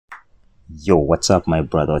Yo, what's up, my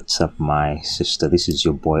brother? What's up, my sister? This is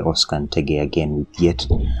your boy Oscar Ntege again with yet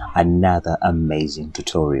another amazing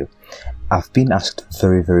tutorial. I've been asked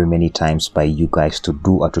very many times by you guys to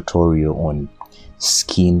do a tutorial on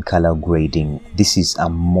skin color grading. This is a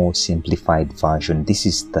more simplified version. This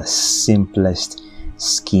is the simplest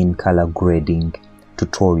skin color grading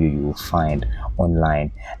tutorial you will find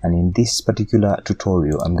online, and in this particular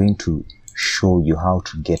tutorial I'm going to show you how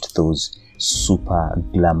to get those super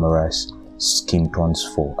glamorous skin tones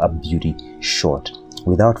for a beauty shot.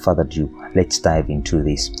 Without further ado, let's dive into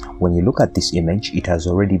this. When you look at this image, it has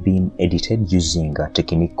already been edited using a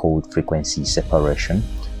technique called frequency separation.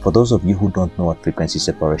 For those of you who don't know what frequency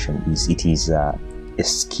separation is, it is a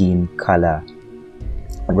skin color,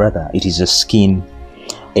 rather it is a skin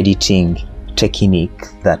editing technique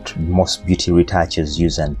that most beauty retouchers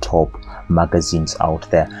use and top magazines out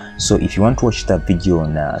there. So if you want to watch that video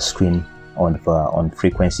on screen on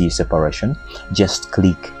frequency separation, just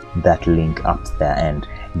click that link up there and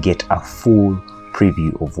get a full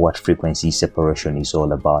preview of what frequency separation is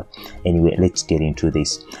all about. Anyway, let's get into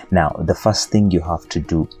this. Now, the first thing you have to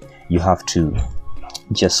do, you have to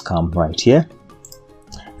just come right here,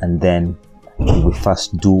 and then you will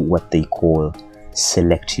first do what they call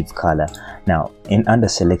selective color. Now, under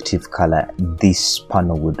selective color, this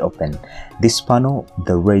panel would open. This panel,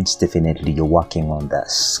 the reds, definitely you're working on the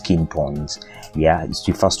skin tones. Yeah,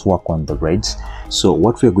 you first work on the reds. So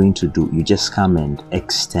what we're going to do, you just come and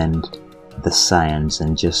extend the cyans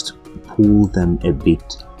and just pull them a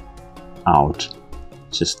bit out,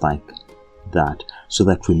 just like that, so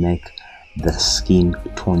that we make the skin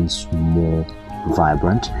tones more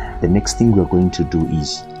vibrant. The next thing we're going to do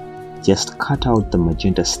is just cut out the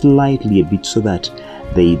magenta slightly a bit so that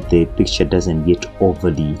the picture doesn't get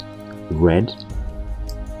overly red.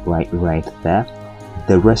 Right there.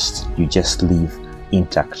 The rest you just leave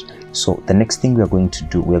intact. So the next thing we're going to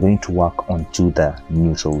do, we're going to work onto the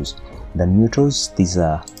neutrals. The neutrals, these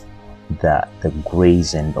are the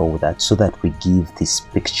grays and all that, so that we give this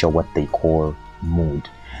picture what they call mood.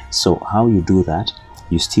 So how you do that,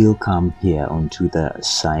 you still come here onto the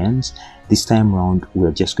cyans. This time around,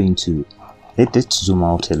 we're just going to let's zoom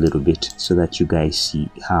out a little bit so that you guys see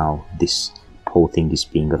how this whole thing is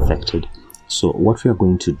being affected. So what we are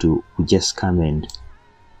going to do, we just come and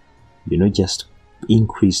just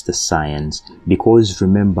increase the cyans, because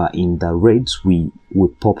remember in the reds we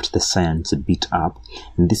popped the cyans a bit up.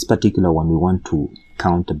 In this particular one, we want to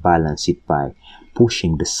counterbalance it by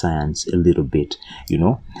pushing the cyans a little bit,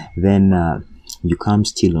 then you come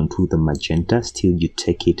still onto the magenta, still you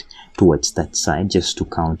take it towards that side just to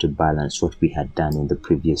counterbalance what we had done in the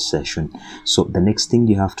previous session. So the next thing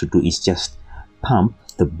you have to do is just pump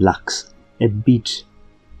the blacks a bit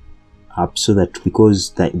up, so that,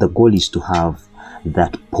 because the goal is to have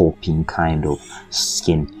that popping kind of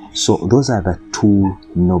skin. So those are the two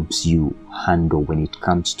knobs you handle when it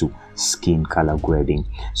comes to skin color grading.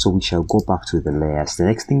 So we shall go back to the layers. The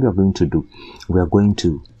next thing we're going to do, we're going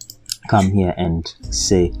to come here and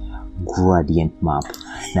say gradient map.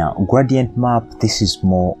 Now, gradient map, this is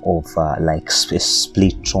more of like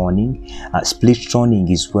split toning. Split toning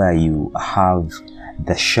is where you have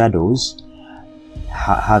the shadows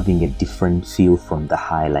having a different feel from the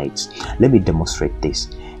highlights. Let me demonstrate this.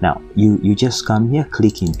 Now, you just come here,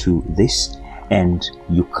 click into this, and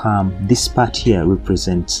you come, this part here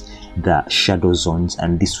represents the shadow zones,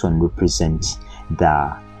 and this one represents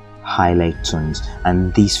the highlight tones,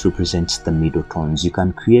 and this represents the middle tones. You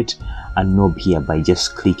can create a knob here by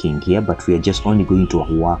just clicking here, but we are just only going to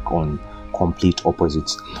work on complete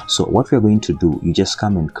opposites. So what we're going to do, you just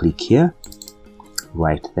come and click here,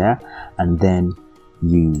 right there, and then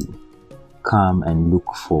you come and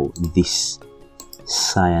look for this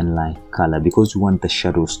cyan-like color, because we want the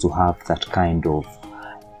shadows to have that kind of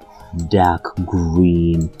dark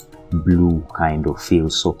green blue kind of feel.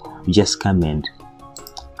 So you just come and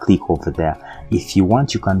click over there. If you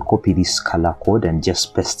want, you can copy this color code and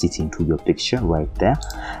just paste it into your picture right there,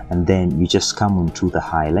 and then you just come onto the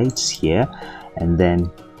highlights here, and then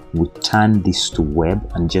we turn this to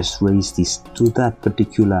web and just raise this to that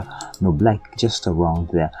particular knob, like just around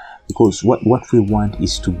there, because what we want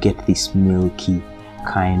is to get this milky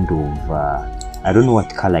kind of I don't know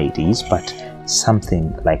what color it is, but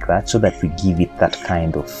something like that, so that we give it that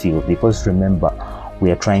kind of feel, because remember, we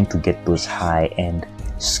are trying to get those high-end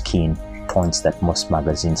skin tones that most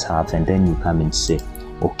magazines have. And then you come and say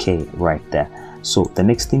okay right there. So the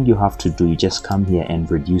next thing you have to do, you just come here and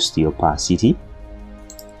reduce the opacity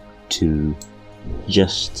to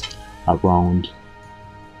just around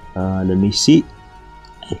let me see,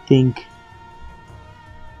 I think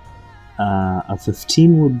a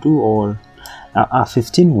 15 would do, or a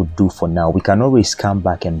 15 would do for now. We can always come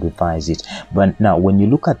back and revise it. But now when you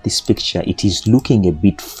look at this picture, it is looking a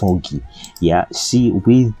bit foggy. Yeah, see,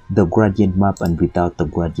 with the gradient map and without the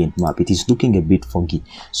gradient map, it is looking a bit foggy.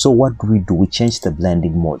 So what do? We change the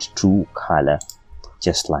blending mode to color,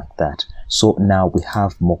 just like that. So now we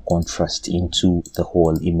have more contrast into the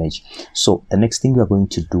whole image. So the next thing we are going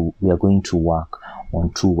to do, we are going to work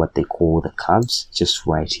onto what they call the curves, just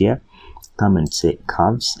right here. Come and say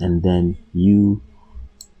curves, and then you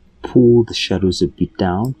pull the shadows a bit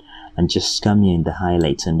down, and just come here in the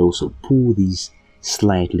highlights and also pull these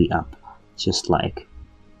slightly up, just like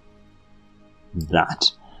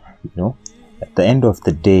that. You know, at the end of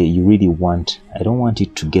the day, you really want, I don't want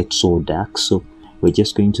it to get so dark, so we're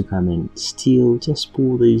just going to come and still just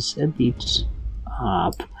pull this a bit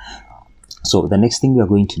up. So the next thing we are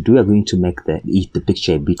going to do, we are going to make the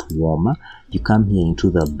picture a bit warmer. You come here into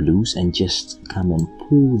the blues and just come and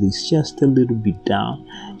pull this just a little bit down,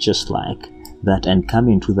 just like that, and come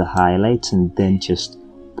into the highlights and then just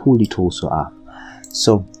pull it also up.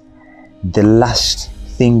 So the last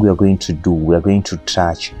thing we are going to do, we are going to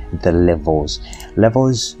touch the levels.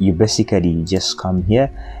 Levels, you basically just come here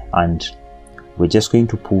and we're just going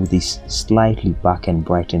to pull this slightly back and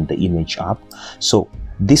brighten the image up. So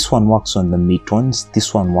this one works on the midtones,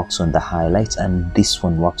 this one works on the highlights, and this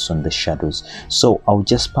one works on the shadows. So I'll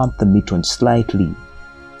just pump the midtone slightly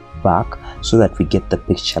back so that we get the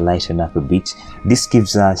picture lighten up a bit. This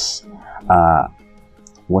gives us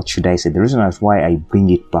what should I say, the reason why I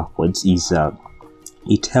bring it backwards is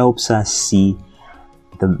it helps us see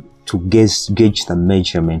to gauge the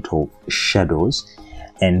measurement of shadows,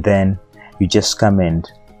 and then you just come and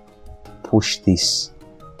push this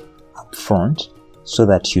up front so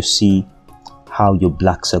that you see how your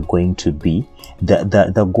blacks are going to be.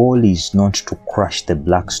 The goal is not to crush the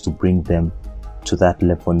blacks to bring them to that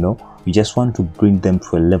level, no. You just want to bring them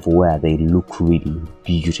to a level where they look really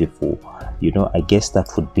beautiful. You know, I guess that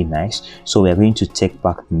would be nice. So we're going to take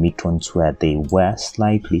back the midtones where they were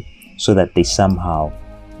slightly, so that they somehow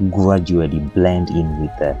gradually blend in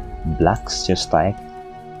with the blacks, just like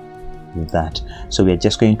that. So we're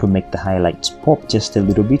just going to make the highlights pop just a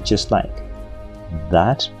little bit, just like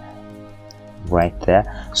that right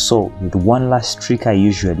there. So the one last trick I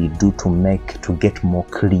usually do to get more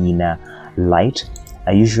cleaner light,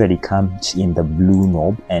 I usually come in the blue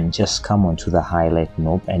knob and just come onto the highlight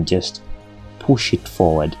knob and just push it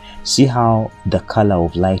forward. See how the color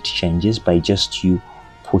of light changes by just you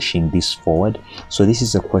pushing this forward. So this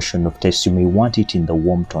is a question of taste. You may want it in the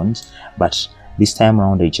warm tones, but this time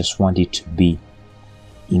around I just want it to be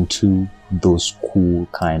into those cool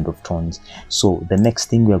kind of tones. So the next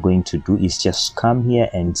thing we are going to do is just come here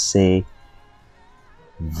and say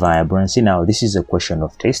vibrancy. Now this is a question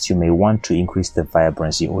of taste. You may want to increase the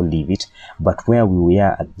vibrancy or leave it, but where we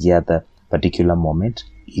were at the other particular moment,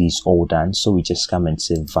 it is all done. So we just come and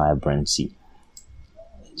say vibrancy,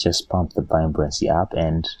 just pump the vibrancy up,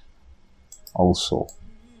 and also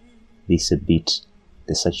this a bit,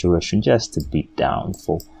 the saturation just a bit down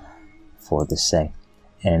for the sake.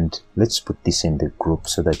 And let's put this in the group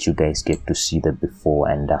so that you guys get to see the before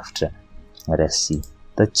and after. Let us see.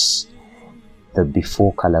 That's the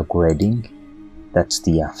before color grading, that's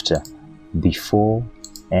the after. Before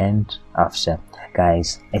and after.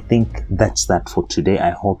 Guys, I think that's that for today.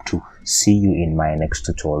 I hope to see you in my next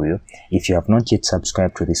tutorial. If you have not yet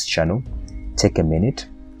subscribed to this channel, take a minute,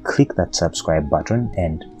 click that subscribe button,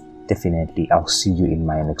 and definitely I'll see you in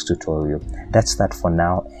my next tutorial. That's that for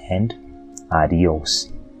now, and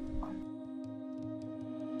adios.